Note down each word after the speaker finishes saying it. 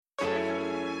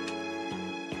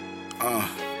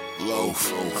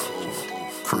Loaf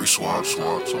Crease Way.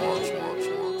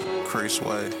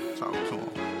 Talk to him.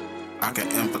 I can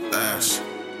empathize.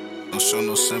 Don't show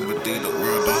no sympathy. The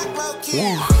world don't.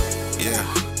 Yeah.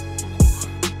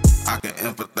 I can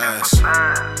empathize.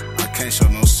 I can't show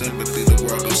no sympathy. The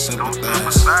world don't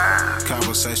sympathize.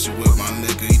 Conversation with my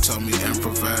nigga. He told me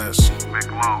improvise.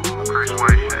 Big Loaf Crease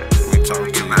Way shit. We talk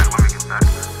to you.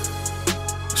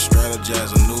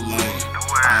 Strategize a new lane.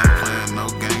 I ain't playing no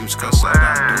games cause I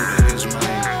don't do to his main.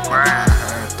 I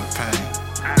heard the pain,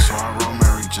 so I roll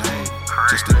Mary Jane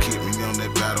just to keep me on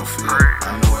that battlefield.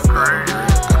 I know it battle real.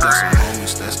 I got some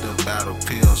homies that still battle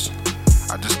pills.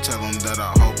 I just tell them that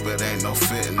I hope it ain't no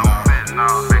fitting now.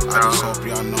 I just hope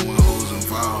y'all knowin' who's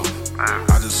involved.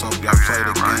 I just hope y'all play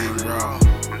the game raw.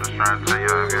 I'm just trying to tell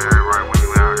y'all, get it right when you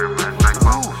out here, man.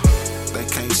 They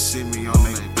can't see me on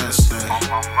their best day.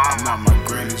 I'm at my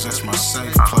granny's, that's my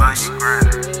safe place.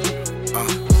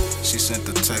 She sent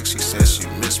the text, she said she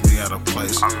missed me at a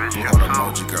place. Blue heart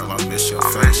emoji, girl, I miss your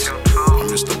face. I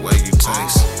miss the way you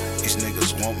taste. These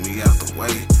niggas want me out the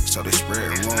way, so they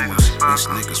spreading rumors.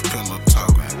 These niggas pillow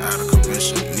talking, out of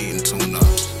commission, needing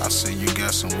tune-ups. I see you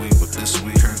got some weed, but this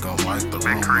weed here gon' light the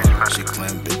room up. She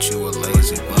claimed that you a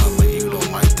lazy bum and you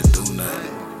don't like to do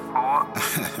nothing.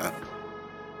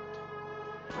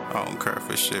 I don't care if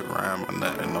this shit rhyme or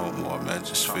nothing no more, man.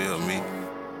 Just feel me.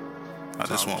 I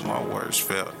just want my words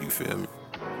felt, you feel me?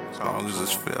 As long as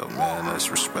it's felt, man, that's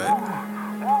respect.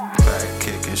 Back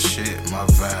kicking shit, my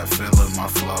vibe, feeling my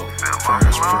flow.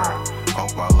 Prayers, prayer.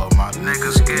 Hope all of my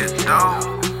niggas get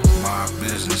dope. My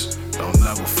business, don't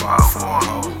never fall for a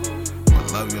hoe.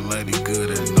 But love your lady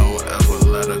good and don't ever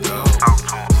let her go.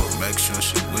 But make sure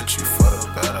she with you for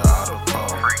the better out of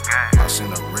pole. I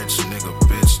seen a rich nigga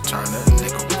bitch turn that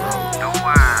nigga broke.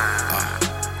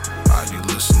 Are you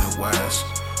listening, West?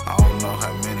 I don't know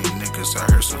how many niggas out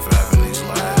here surviving these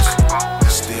lives.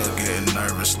 Still getting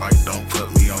nervous, like don't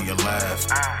put me on your laugh.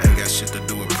 Ain't got shit to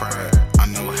do with pride. I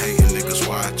know hating niggas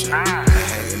watching. And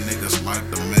hating niggas like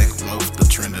to make Loaf the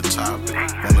trending topic.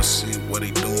 Wanna see what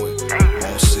he doing,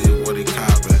 won't see what he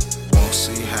copping, won't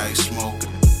see how he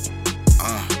smoking.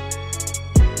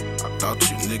 I thought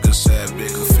you niggas had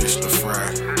bigger fish to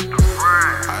fry.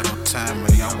 Idle time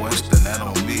and y'all wasting that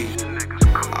on me.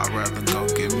 I'd rather go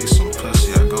get me some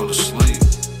pussy, I go to sleep.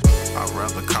 I'd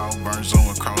rather call Burns on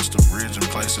across the bridge and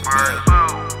place a bet.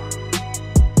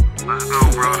 Let's go,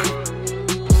 bro.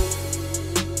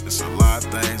 It's a lot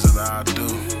of things that I do.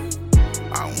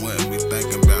 I wouldn't be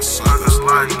thinking about suckers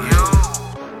like you.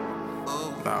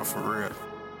 Nah, for real.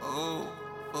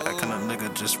 How can a nigga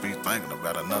just be thinking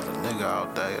about another nigga all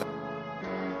day?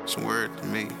 It's weird to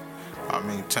me. I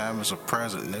mean, time is a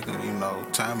present, nigga. You know,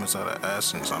 time is of the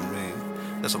essence. I mean,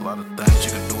 there's a lot of things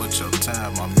you can do with your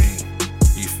time. I mean,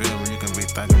 you feel me? You can be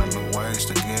thinking of new ways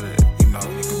to get it. You know,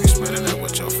 you can be spending it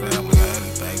with your family or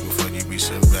anything before you be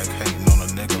sitting back hating on a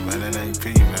nigga, man. It ain't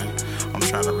P, man. I'm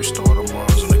trying to restore the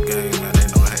morals in the game, man.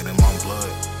 Ain't no hate in my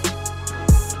blood.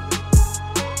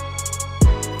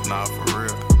 Nah, for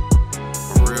real.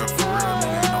 For real,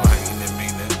 nigga. Ain't no hating in me,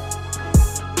 nigga.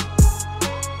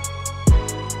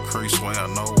 Crease Way or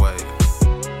no way.